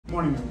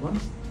Morning everyone.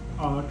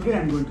 Today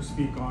I'm going to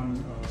speak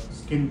on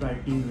skin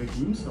brightening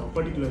regimes,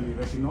 particularly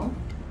retinol.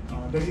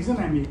 The reason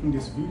I'm making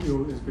this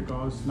video is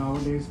because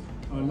nowadays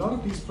a lot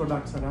of these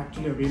products are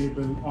actually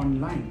available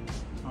online,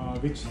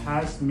 which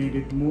has made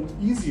it more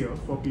easier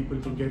for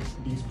people to get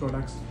these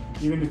products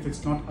even if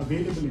it's not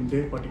available in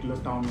their particular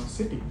town or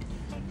city.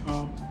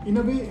 In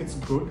a way, it's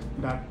good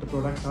that the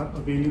products are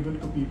available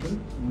to people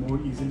more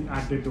easily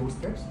at their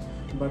doorsteps,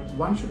 but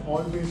one should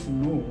always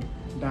know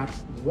that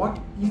what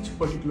each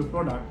particular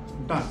product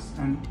does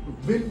and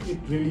will it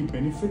really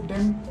benefit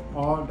them,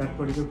 or that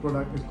particular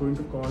product is going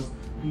to cause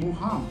more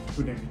harm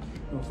to them.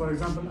 For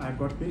example, I've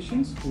got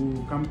patients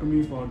who come to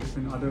me for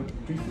different other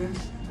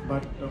treatments,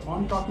 but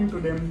on talking to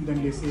them,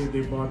 then they say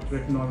they bought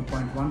retinol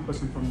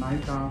 0.1% from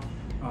Nykaa.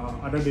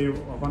 Other day,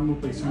 one more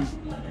patient,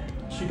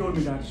 she told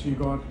me that she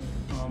got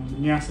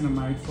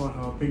niacinamide for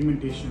her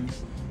pigmentation.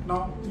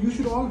 Now, you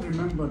should all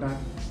remember that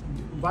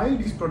while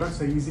these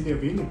products are easily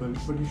available,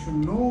 but you should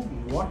know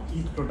what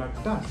each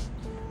product does.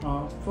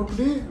 For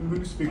today, I'm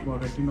going to speak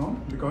about retinol,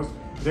 because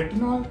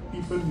retinol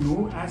people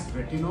know as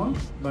retinol,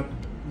 but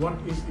what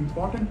is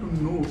important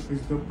to know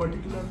is the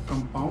particular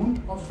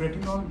compound of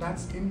retinol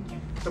that's in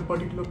the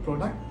particular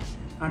product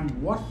and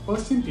what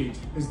percentage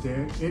is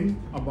there in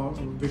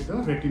with the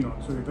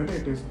retinol. So whether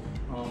it is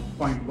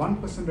 0.1%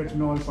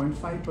 retinol,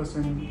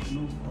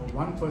 0.5%,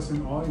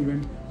 1%, or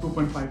even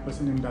 2.5%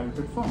 in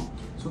diluted form.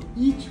 So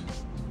each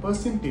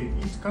percentage,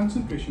 each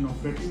concentration of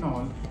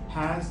retinol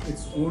has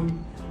its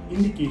own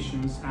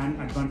indications and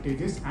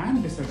advantages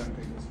and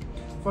disadvantages.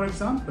 For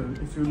example,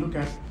 if you look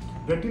at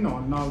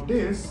retinol, now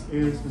this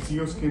is the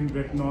Zero Skin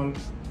Retinol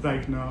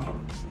Brightener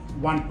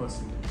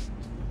 1%.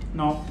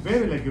 Now,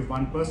 where will I give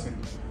 1%?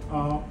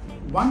 1%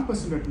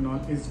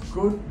 retinol is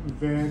good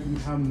where you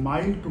have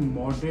mild to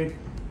moderate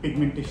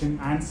pigmentation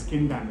and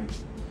skin damage.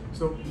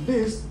 So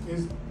this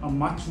is a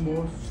much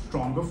more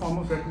stronger form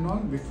of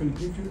retinol, which will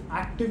give you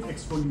active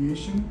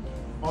exfoliation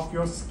of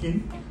your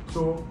skin.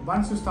 So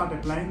once you start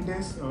applying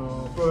this,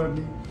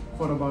 probably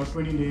for about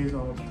 20 days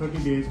or 30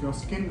 days, your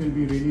skin will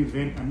be really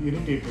red and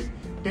irritated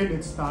till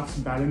it starts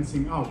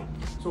balancing out.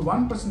 So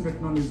 1%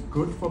 retinol is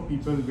good for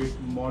people with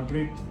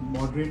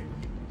moderate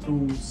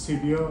to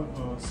severe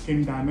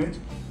skin damage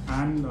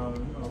and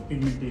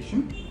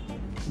pigmentation.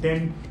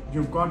 Then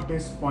you've got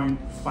this 0.5%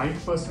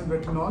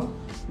 retinol.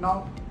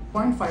 Now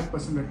 0.5%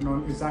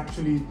 retinol is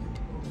actually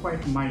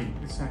quite mild,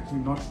 it's actually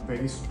not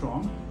very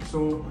strong.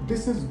 So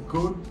this is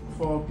good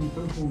for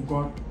people who've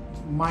got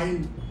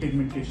mild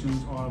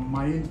pigmentations or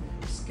mild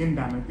skin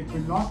damage. It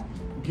will not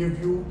give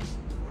you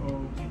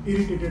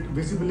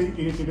visibly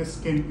irritated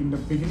skin in the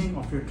beginning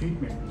of your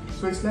treatment.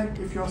 So it's like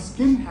if your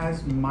skin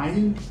has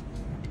mild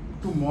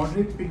to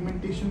moderate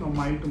pigmentation or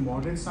mild to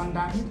moderate sun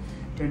damage,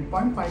 then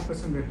 0.5%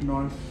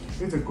 retinol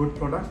is a good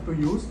product to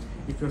use.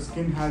 If your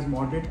skin has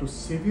moderate to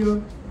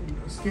severe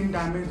skin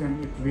damage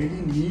and it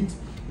really needs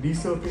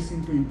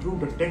resurfacing to improve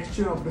the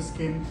texture of the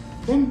skin,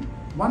 then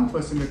 1%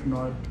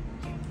 retinol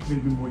will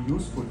be more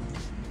useful.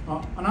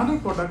 Another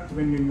product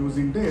when you're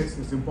using this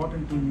is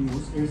important to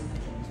use is,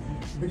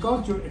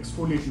 because you're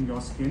exfoliating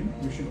your skin,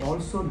 you should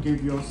also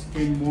give your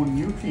skin more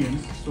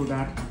nutrients so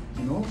that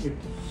it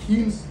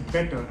heals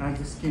better as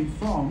the skin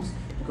forms,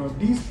 because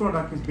this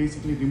product is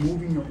basically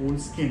removing your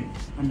old skin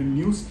and the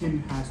new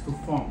skin has to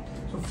form.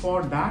 So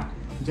for that,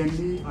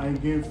 generally I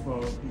give,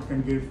 you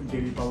can give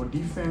Daily Power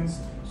Defense.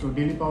 So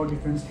Daily Power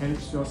Defense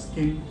helps your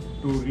skin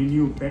to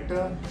renew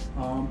better.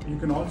 You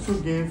can also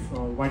give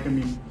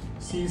vitamin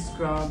C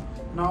scrub.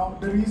 Now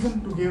the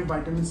reason to give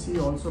vitamin C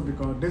also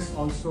because this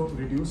also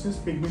reduces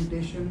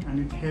pigmentation and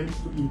it helps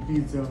to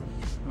increase the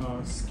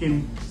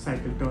skin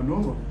cycle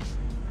turnover.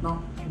 Now,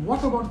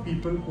 what about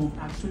people who've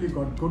actually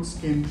got good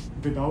skin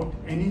without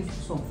any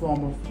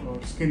form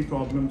of skin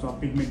problems or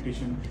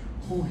pigmentation,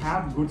 who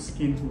have good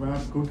skin, who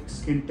have good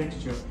skin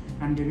texture,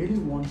 and they really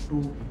want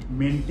to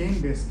maintain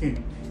their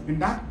skin? In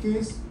that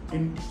case,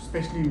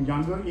 especially in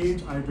younger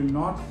age, I will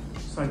not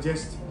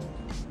suggest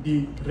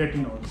the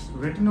retinols.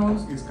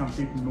 Retinols is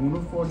complete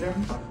no-no for them.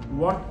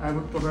 What I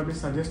would probably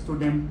suggest to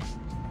them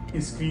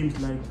is creams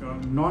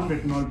like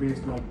non-retinol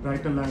based, like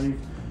Brighter Life,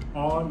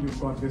 or you've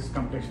got this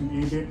complexion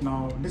aided.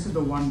 Now this is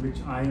the one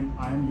which I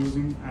am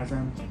using as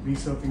I'm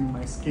resurfacing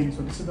my skin.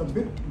 So this is a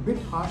bit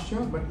harsher,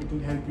 but it will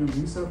help you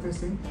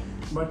resurfacing.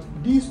 But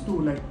these two,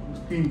 like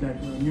creams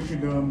like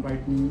Nutriderm,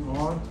 Brightening,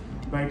 or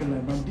Brighter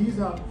Life, now these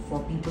are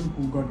for people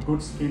who got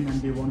good skin and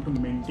they want to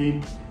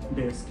maintain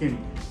their skin.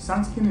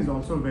 Sunscreen is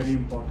also very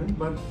important,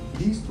 but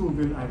these two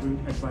I will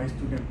advise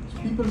to them.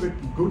 So people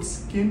with good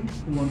skin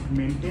who want to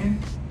maintain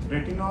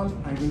retinol,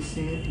 I will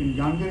say in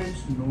younger age,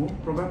 no.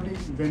 Probably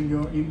when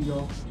you're in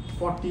your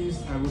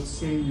 40s, I would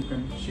say you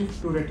can shift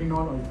to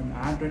retinol or you can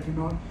add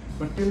retinol.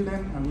 But till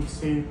then, I would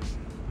say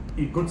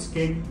a good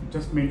skin,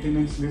 just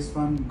maintenance, this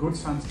one, good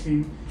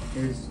sunscreen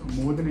is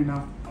more than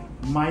enough.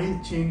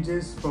 Mild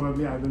changes,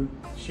 probably I will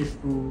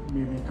shift to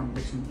maybe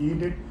complexion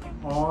aided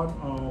or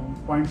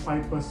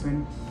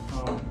 0.5%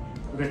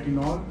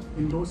 retinol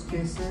in those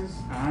cases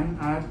and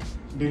add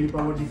Daily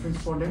Power Defense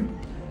for them.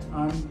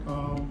 And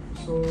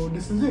so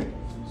this is it.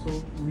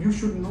 So you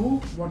should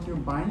know what you're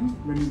buying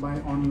when you buy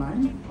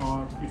online,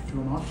 or if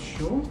you're not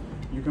sure,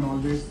 you can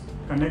always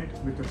connect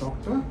with a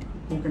doctor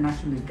who can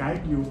actually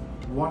guide you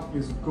what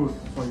is good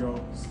for your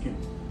skin.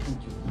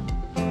 Thank you.